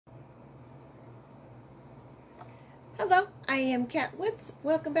Hello, I am Kat Woods.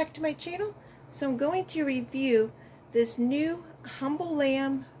 Welcome back to my channel. So I'm going to review this new Humble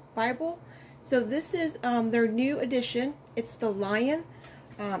Lamb Bible. So this is their new edition. It's the Lion.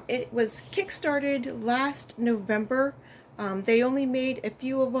 It was kickstarted last November. They only made a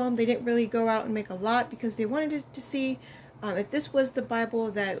few of them. They didn't really go out and make a lot because they wanted to see if this was the Bible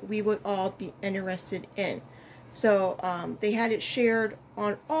that we would all be interested in. So they had it shared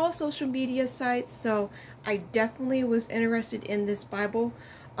on all social media sites, so I definitely was interested in this Bible.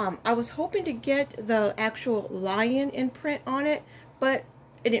 I was hoping to get the actual lion imprint on it, but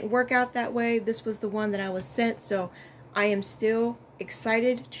it didn't work out that way. This was the one that I was sent, so I am still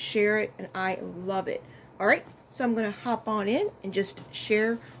excited to share it, and I love it. Alright, so I'm going to hop on in and just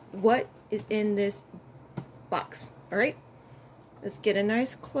share what is in this box. Alright, let's get a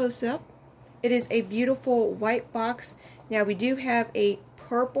nice close-up. It is a beautiful white box. Now we do have a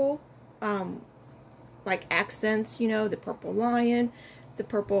purple like accents, you know, the purple lion, the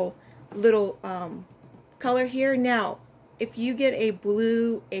purple little color here. Now if you get a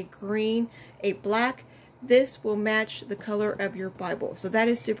blue, a green, a black, this will match the color of your Bible. So that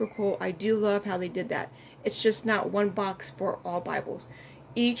is super cool. I do love how they did that. It's just not one box for all Bibles.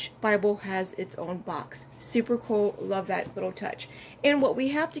 Each Bible has its own box. Super cool. Love that little touch. And what we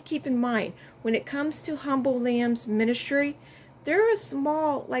have to keep in mind when it comes to Humble Lamb's ministry, they're a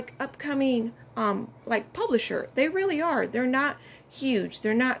small, like, upcoming like publisher. They really are. They're not huge.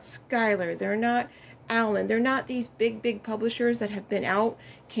 They're not Skylar. They're not Allen. They're not these big publishers that have been out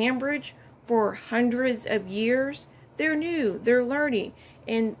Cambridge for hundreds of years. They're new. They're learning.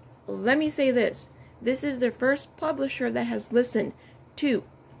 And let me say this. This is the first publisher that has listened to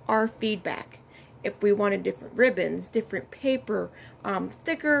our feedback. If we wanted different ribbons, different paper,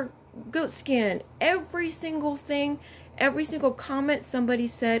 thicker goat skin, every single thing, every single comment somebody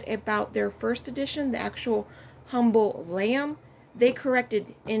said about their first edition, the actual Humble Lamb, they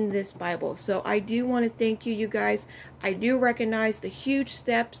corrected in this Bible. So I do want to thank you guys. I do recognize the huge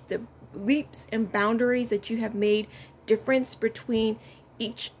steps, the leaps and boundaries that you have made, difference between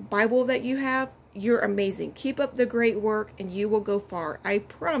each Bible that you have. You're amazing. Keep up the great work and you will go far. I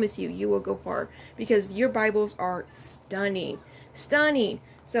promise you, you will go far because your Bibles are stunning. Stunning.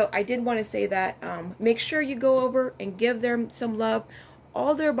 So I did want to say that. Make sure you go over and give them some love.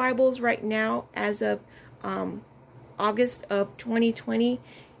 All their Bibles right now, as of August of 2020,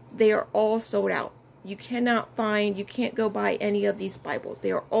 they are all sold out. You cannot find, you can't go buy any of these Bibles.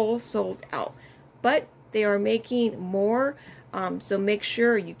 They are all sold out. But they are making more. So make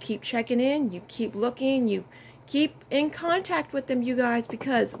sure you keep checking in, you keep looking, you keep in contact with them, you guys,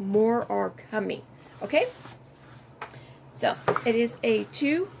 because more are coming. Okay? So it is a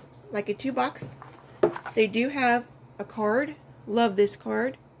two box. They do have a card. Love this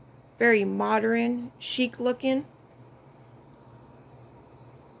card. Very modern, chic looking.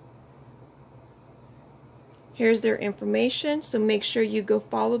 Here's their information, so make sure you go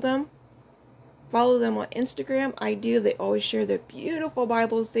follow them. Follow them on Instagram. I do. They always share their beautiful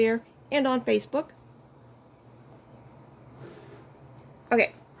Bibles there. And on Facebook.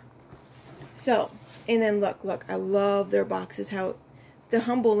 Okay. So, and then look. I love their boxes. How the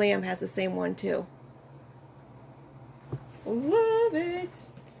Humble Lamb has the same one too. Love it.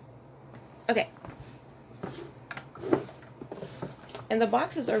 Okay. And the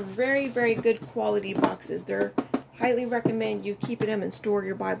boxes are very, very good quality boxes. They're highly recommend you keep them and store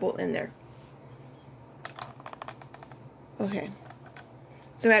your Bible in there. Okay,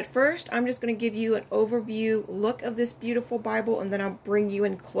 so at first I'm just going to give you an overview look of this beautiful Bible, and then I'll bring you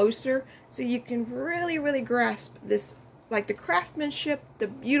in closer so you can really grasp this, like the craftsmanship, the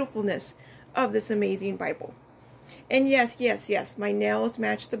beautifulness of this amazing Bible. And yes, my nails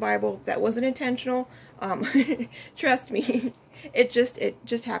match the Bible. That wasn't intentional. Trust me, it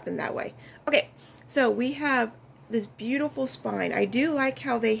just happened that way. Okay, so we have this beautiful spine. I do like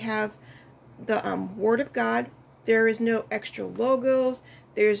how they have the Word of God. There is no extra logos.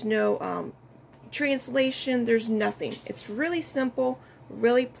 There's no translation. There's nothing. It's really simple,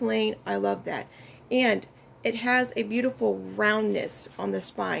 really plain. I love that. And it has a beautiful roundness on the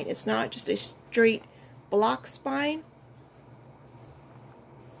spine. It's not just a straight block spine.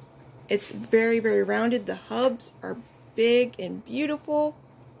 It's very rounded. The hubs are big and beautiful.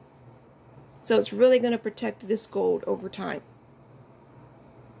 So it's really going to protect this gold over time.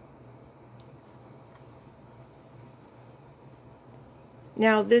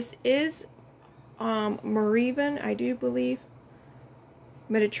 Now this is Moravian, I do believe,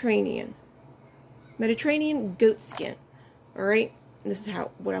 Mediterranean goat skin. All right, this is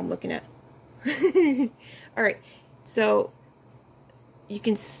what I'm looking at. All right, so you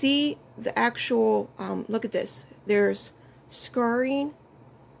can see the actual, look at this. There's scarring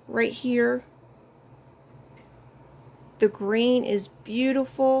right here. The grain is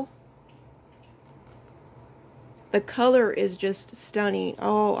beautiful. The color is just stunning.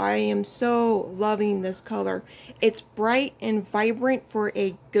 Oh, I am so loving this color. It's bright and vibrant for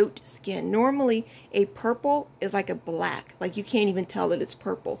a goat skin. Normally, a purple is like a black. Like you can't even tell that it's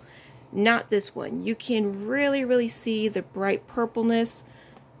purple. Not this one. You can really, really see the bright purpleness.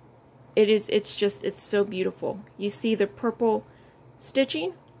 It's so beautiful. You see the purple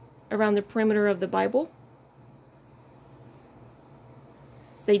stitching around the perimeter of the Bible.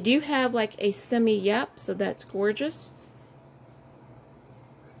 They do have like a semi-yap, so that's gorgeous.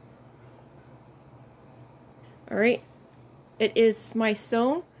 Alright, it is my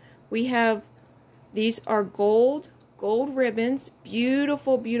sewn. We have, these are gold ribbons,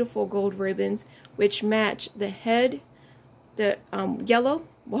 beautiful, beautiful gold ribbons, which match the head, the yellow,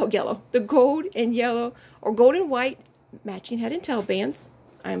 the gold and yellow, or gold and white, matching head and tail bands.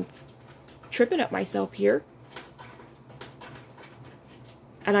 I'm tripping up myself here.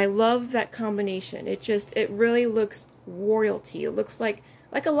 And I love that combination. It really looks royalty. It looks like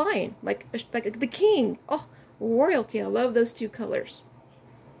a lion, like the king. Oh, royalty. I love those two colors.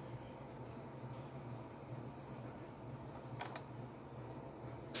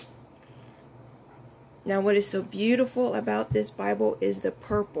 Now, what is so beautiful about this Bible is the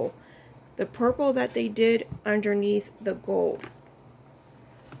purple. The purple that they did underneath the gold.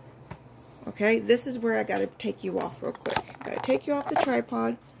 Okay, this is where I got to take you off real quick. Got to take you off the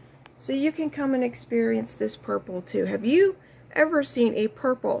tripod so you can come and experience this purple too. Have you ever seen a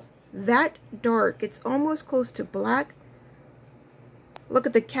purple that dark? It's almost close to black. Look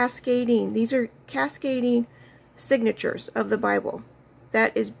at the cascading. These are cascading signatures of the Bible.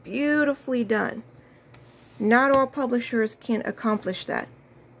 That is beautifully done. Not all publishers can accomplish that.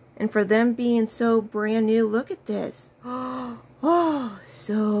 And for them being so brand new, look at this. Oh,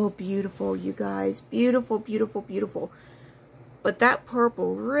 so beautiful, you guys. Beautiful, beautiful, beautiful. But that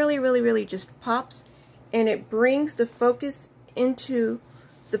purple really, really, really just pops, and it brings the focus into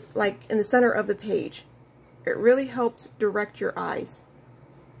the, like, in the center of the page. It really helps direct your eyes.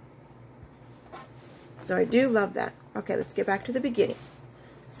 So I do love that. Okay, let's get back to the beginning.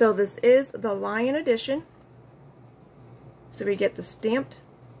 So this is the Lion edition. So we get the stamped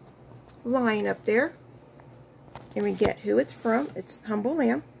lion up there. And we get who it's from. It's Humble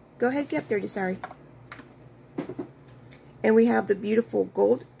Lamb. Go ahead, get up there, Desiree. And we have the beautiful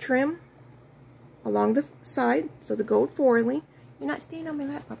gold trim along the side. So the gold foiling. You're not staying on my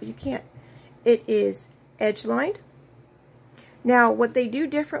lap, Papa. You can't. It is edge-lined. Now, what they do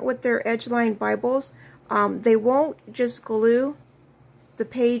different with their edge-lined Bibles, they won't just glue the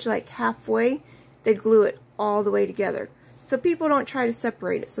page like halfway. They glue it all the way together. So people don't try to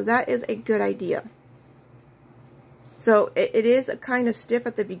separate it. So that is a good idea. So it is a kind of stiff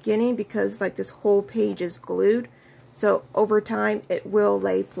at the beginning because like this whole page is glued. So over time it will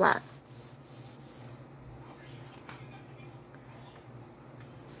lay flat.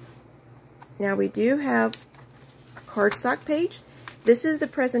 Now we do have a cardstock page. This is the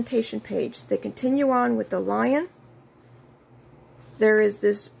presentation page. They continue on with the lion. There is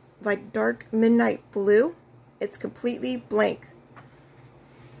this like dark midnight blue. It's completely blank.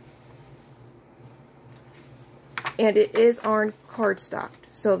 And it is on cardstock.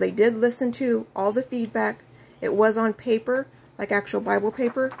 So they did listen to all the feedback. It was on paper, like actual Bible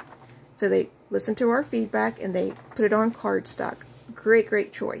paper. So they listened to our feedback and they put it on cardstock. Great,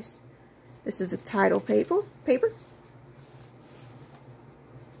 great choice. This is the title paper.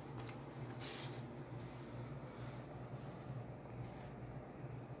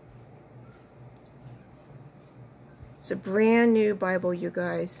 It's a brand new Bible, you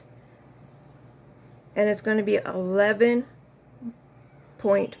guys. And it's going to be 11-point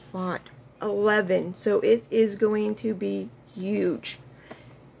font. 11. So it is going to be huge.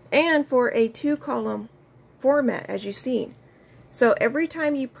 And for a 2-column format, as you've seen. So every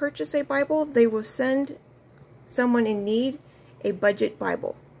time you purchase a Bible, they will send someone in need a budget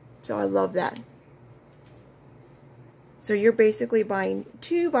Bible. So I love that. So you're basically buying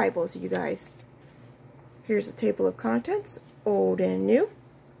 2 Bibles, you guys. Here's a table of contents, old and new.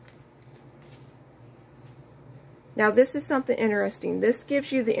 Now this is something interesting. This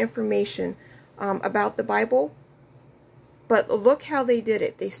gives you the information about the Bible, but look how they did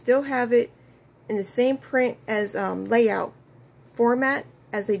it. They still have it in the same print as layout format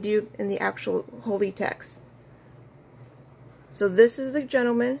as they do in the actual holy text. So this is the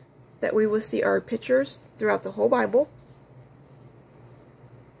gentleman that we will see our pictures throughout the whole Bible.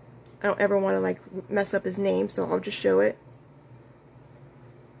 I don't ever want to like mess up his name, so I'll just show it.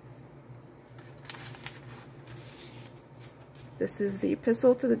 This is the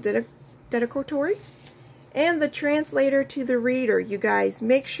epistle to the dedicatory and the translator to the reader. You guys,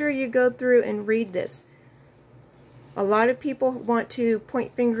 make sure you go through and read this. A lot of people want to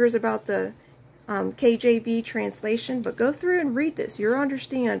point fingers about the KJV translation, but go through and read this. You'll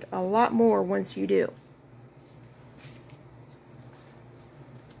understand a lot more once you do.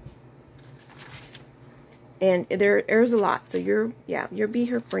 And there's a lot, so you'll be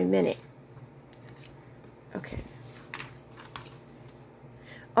here for a minute. Okay.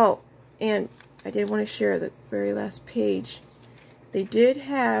 Oh, and I did want to share the very last page. They did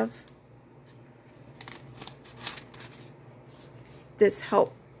have this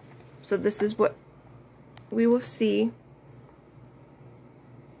help. So this is what we will see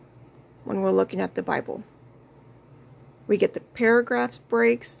when we're looking at the Bible. We get the paragraphs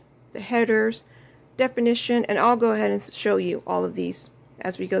breaks, the headers, definition, and I'll go ahead and show you all of these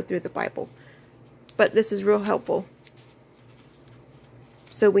as we go through the Bible. But this is real helpful.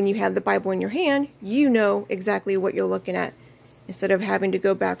 So when you have the Bible in your hand, you know exactly what you're looking at. Instead of having to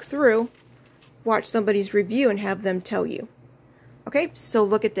go back through, watch somebody's review and have them tell you. Okay, so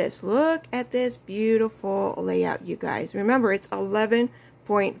look at this. Look at this beautiful layout, you guys. Remember, it's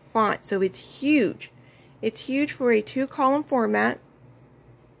 11-point font, so it's huge. It's huge for a 2-column format.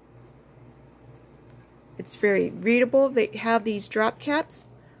 It's very readable. They have these drop caps,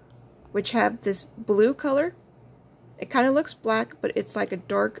 which have this blue color. It kind of looks black, but it's like a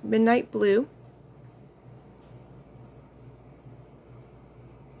dark midnight blue.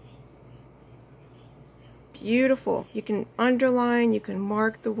 Beautiful. You can underline, you can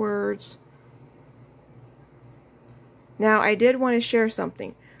mark the words. Now, I did want to share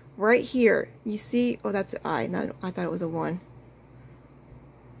something. Right here, you see, oh, that's an I. No, I thought it was a 1.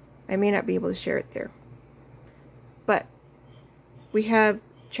 I may not be able to share it there. But we have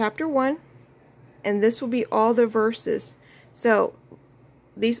chapter 1, and this will be all the verses. So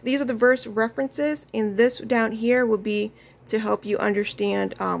these are the verse references, and this down here will be to help you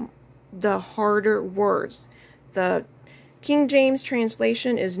understand the harder words. The King James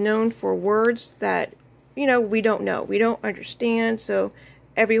translation is known for words that, you know, we don't know. We don't understand, so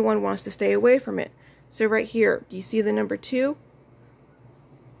everyone wants to stay away from it. So right here, you see the number 2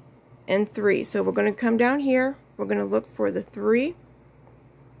 and 3. So we're going to come down here. We're going to look for the 3,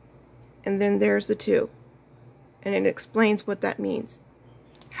 and then there's the 2, and it explains what that means.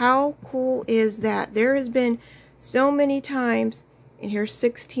 How cool is that? There has been so many times, and here's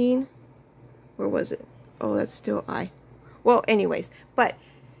 16. Where was it? Oh, that's still I. Well, anyways, but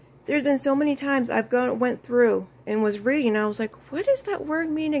there's been so many times I've went through and was reading, and I was like, what does that word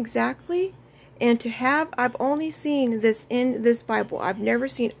mean exactly? And I've only seen this in this Bible. I've never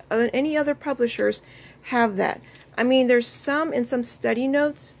seen any other publishers have that. I mean, there's some in some study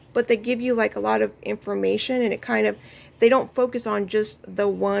notes, but they give you like a lot of information, and they don't focus on just the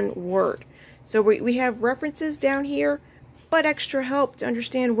one word. So we have references down here, but extra help to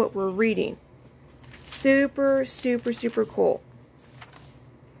understand what we're reading. Super, super, super cool.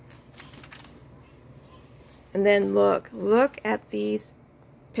 And then look at these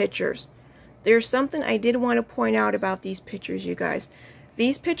pictures. There's something I did want to point out about these pictures, you guys.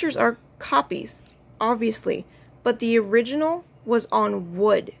 These pictures are copies, obviously, but the original was on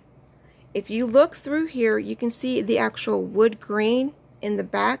wood. If you look through here, you can see the actual wood grain in the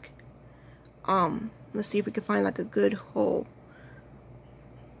back. Let's see if we can find like a good hole.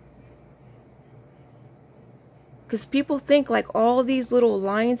 Because people think like all these little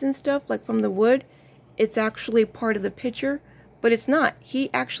lines and stuff, like from the wood, it's actually part of the picture, but it's not. He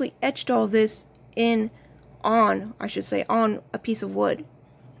actually etched all this on a piece of wood.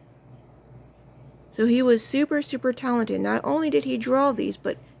 So he was super, super talented. Not only did he draw these,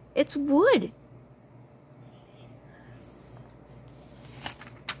 but it's wood.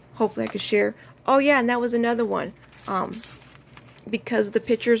 Hopefully I could share. Oh yeah, and that was another one. Because the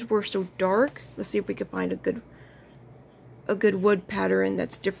pictures were so dark, let's see if we can find a good wood pattern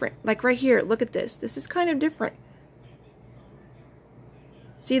that's different. Like right here, look at this. This is kind of different.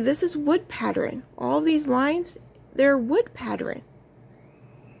 See, this is wood pattern. All these lines, they're wood pattern.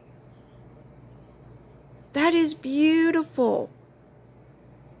 That is beautiful.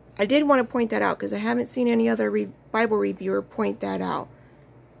 I did want to point that out because I haven't seen any other Bible reviewer point that out.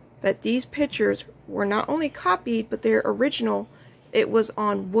 That these pictures were not only copied, but they're original. It was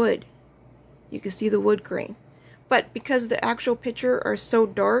on wood. You can see the wood grain. But because the actual picture are so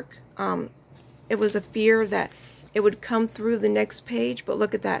dark, it was a fear that it would come through the next page. But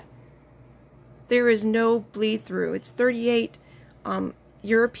look at that. There is no bleed through. It's 38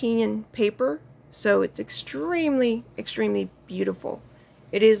 European paper. So it's extremely, extremely beautiful.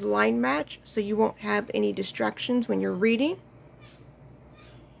 It is line match, so you won't have any distractions when you're reading.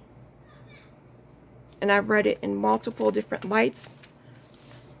 and I've read it in multiple different lights,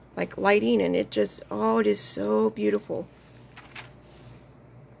 like lighting, and it just, oh, it is so beautiful.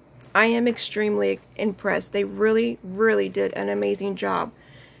 I am extremely impressed. They really, really did an amazing job.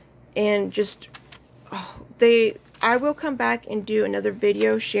 And just, oh, I will come back and do another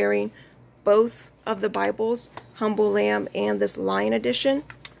video sharing both of the Bibles, Humble Lamb and this Lion edition,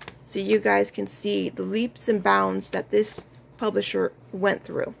 so you guys can see the leaps and bounds that this publisher went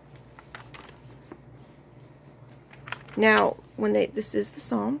through. Now, this is the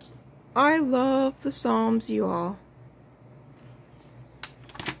Psalms. I love the Psalms, you all.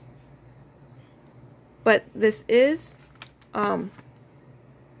 But this is,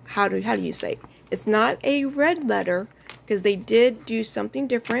 how do you say? It's not a red letter, because they did do something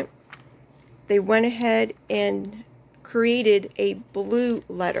different. They went ahead and created a blue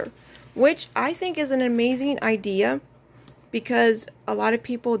letter, which I think is an amazing idea, because a lot of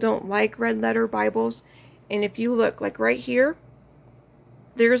people don't like red letter Bibles. And if you look, like right here,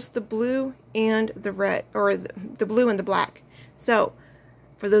 there's the blue and the red, or the blue and the black. So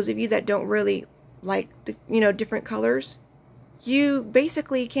for those of you that don't really like the, different colors, you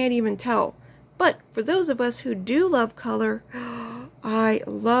basically can't even tell. But for those of us who do love color, I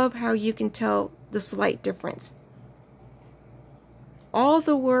love how you can tell the slight difference. All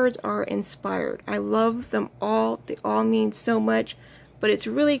the words are inspired. I love them all. They all mean so much, but it's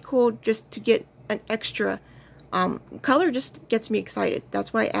really cool just to get an extra color. Just gets me excited.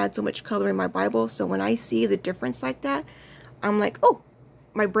 That's why I add so much color in my Bible. So when I see the difference like that, I'm like, oh,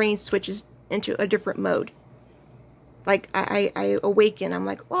 my brain switches into a different mode. Like I awaken. I'm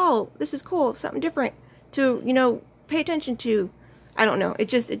like, oh, this is cool, something different to pay attention to. I don't know, it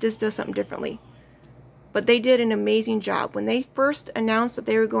just does something differently. But they did an amazing job. When they first announced that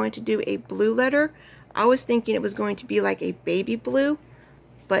they were going to do a blue letter, I was thinking it was going to be like a baby blue,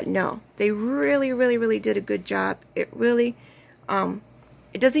 but no, they really, really, really did a good job. It really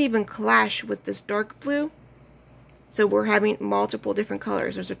it doesn't even clash with this dark blue. So we're having multiple different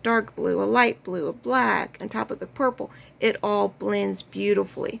colors. There's a dark blue, a light blue, a black, on top of the purple. It all blends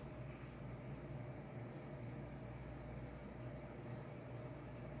beautifully.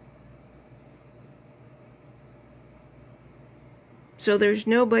 So there's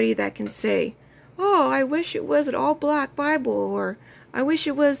nobody that can say, oh, I wish it was an all black Bible, or I wish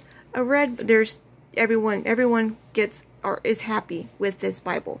it was a red. There's everyone gets or is happy with this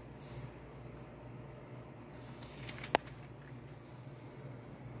Bible.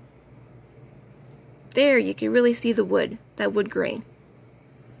 There, you can really see the wood, that wood grain.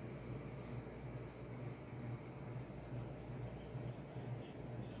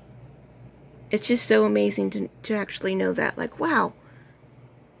 It's just so amazing to actually know that. Like, wow,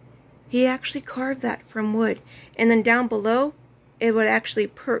 he actually carved that from wood. And then down below, it would actually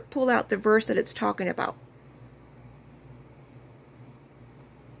pull out the verse that it's talking about.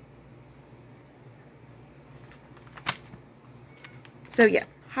 So yeah.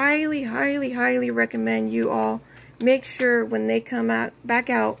 Highly, highly, highly recommend you all make sure when they come back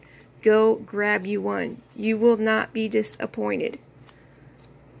out, go grab you one. You will not be disappointed.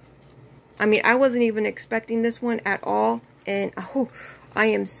 I mean, I wasn't even expecting this one at all, and oh, I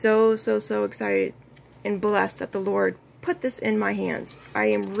am so, so, so excited and blessed that the Lord put this in my hands. I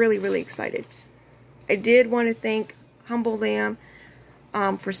am really, really excited. I did want to thank Humble Lamb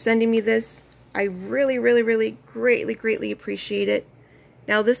for sending me this. I really, really, really greatly, greatly appreciate it.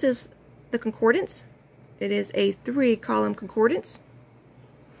 Now this is the concordance. It is a 3-column concordance.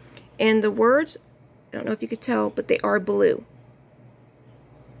 And the words, I don't know if you could tell, but they are blue.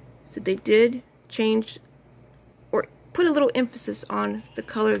 So they did change or put a little emphasis on the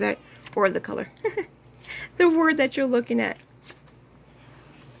color that, or the color, the word that you're looking at.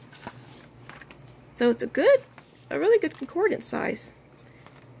 So it's a really good concordance size.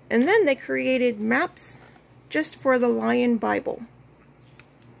 And then they created maps just for the Lion Bible.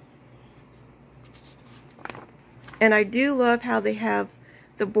 And I do love how they have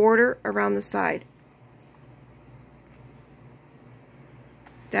the border around the side.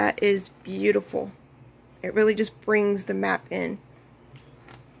 That is beautiful. It really just brings the map in.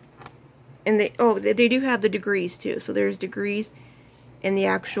 And they do have the degrees too. So there's degrees in the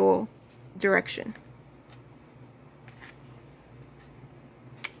actual direction.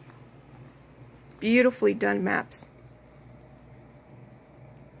 Beautifully done maps.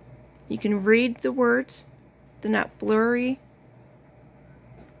 You can read the words. They're not blurry.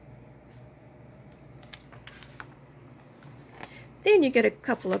 Then you get a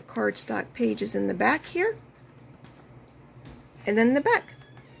couple of cardstock pages in the back here. And then the back.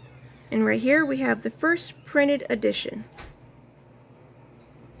 And right here we have the first printed edition.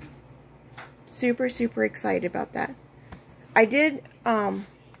 super, super excited about that. I did,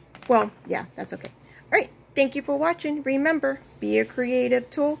 well, yeah, that's okay. All right, thank you for watching. Remember, be a creative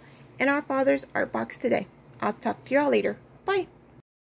tool in our Father's Art Box today. I'll talk to y'all later. Bye.